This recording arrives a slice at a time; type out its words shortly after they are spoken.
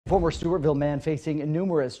Former Stewartville man facing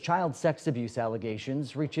numerous child sex abuse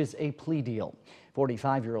allegations reaches a plea deal.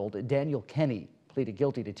 45-year-old Daniel Kenny pleaded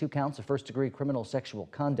guilty to 2 counts of first-degree criminal sexual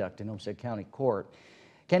conduct in Olmsted County Court.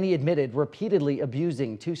 Kenny admitted repeatedly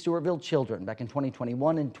abusing 2 Stewartville children back in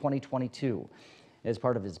 2021 and 2022. As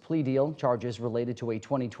part of his plea deal, charges related to a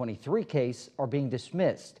 2023 case are being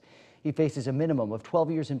dismissed. He faces a minimum of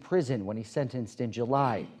 12 years in prison when he's sentenced in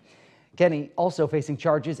July. Kenny also facing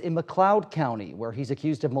charges in McLeod County, where he's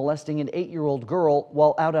accused of molesting an 8-year-old girl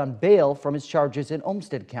while out on bail from his charges in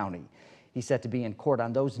Olmsted County. He's set to be in court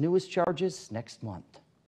on those newest charges next month.